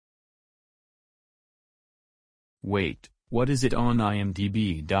Wait, what is it on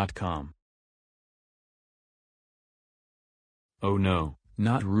imdb.com? Oh no,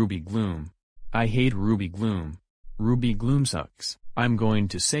 not Ruby Gloom. I hate Ruby Gloom. Ruby Gloom sucks. I'm going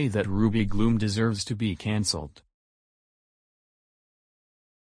to say that Ruby Gloom deserves to be cancelled.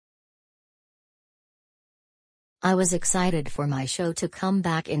 I was excited for my show to come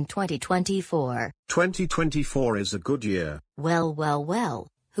back in 2024. 2024 is a good year. Well,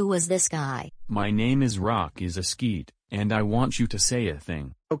 who was this guy? My name is Rock is a Skeet, and I want you to say a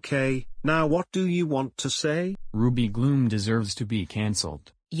thing. Okay, now what do you want to say? Ruby Gloom deserves to be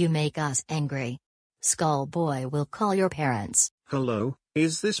cancelled. You make us angry. Skull Boy will call your parents. Hello,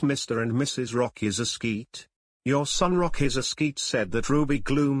 is this Mr. and Mrs. Rock is a Skeet? Your son Rock is a Skeet said that Ruby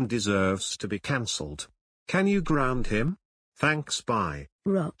Gloom deserves to be cancelled. Can you ground him? Thanks, bye.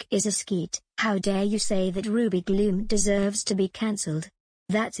 Rock is a Skeet. How dare you say that Ruby Gloom deserves to be cancelled?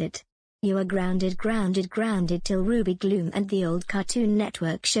 That's it. You are grounded till Ruby Gloom and the old Cartoon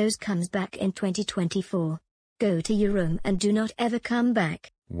Network shows comes back in 2024. Go to your room and do not ever come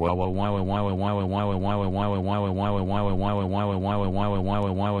back.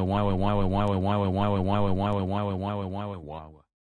 Wow.